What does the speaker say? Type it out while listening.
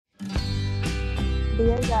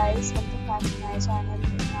Dear guys, welcome back to my channel.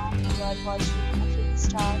 And now you are watching a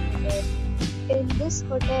 3-star hotel. In this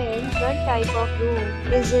hotel, one type of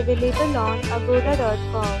room is available on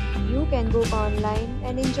agoda.com. You can book online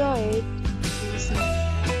and enjoy it. To see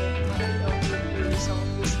and get more reviews of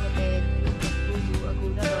this hotel, you can go to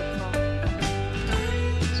agoda.com.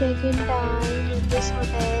 Check-in time in this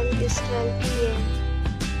hotel is 12 p.m.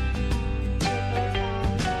 Check-out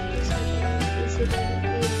time in this hotel is 11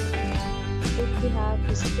 a.m. If you have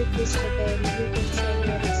visited this hotel, you can share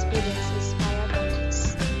your experiences via comments.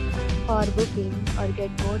 For booking or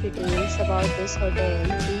get more details about this hotel,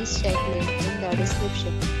 please check link in the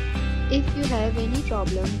description. If you have any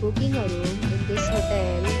problem booking a room in this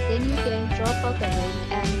hotel, then you can drop a comment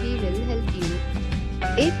and we will help you.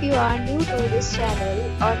 If you are new to this channel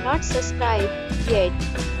or not subscribed yet,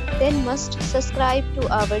 then must subscribe to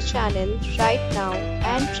our channel right now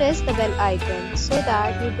and press the bell icon so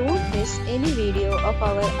that you don't miss any video of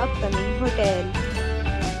our upcoming hotel.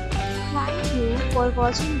 Thank you for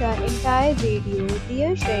watching the entire video.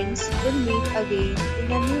 Dear friends, we'll meet again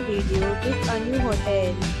in a new video with a new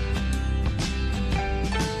hotel.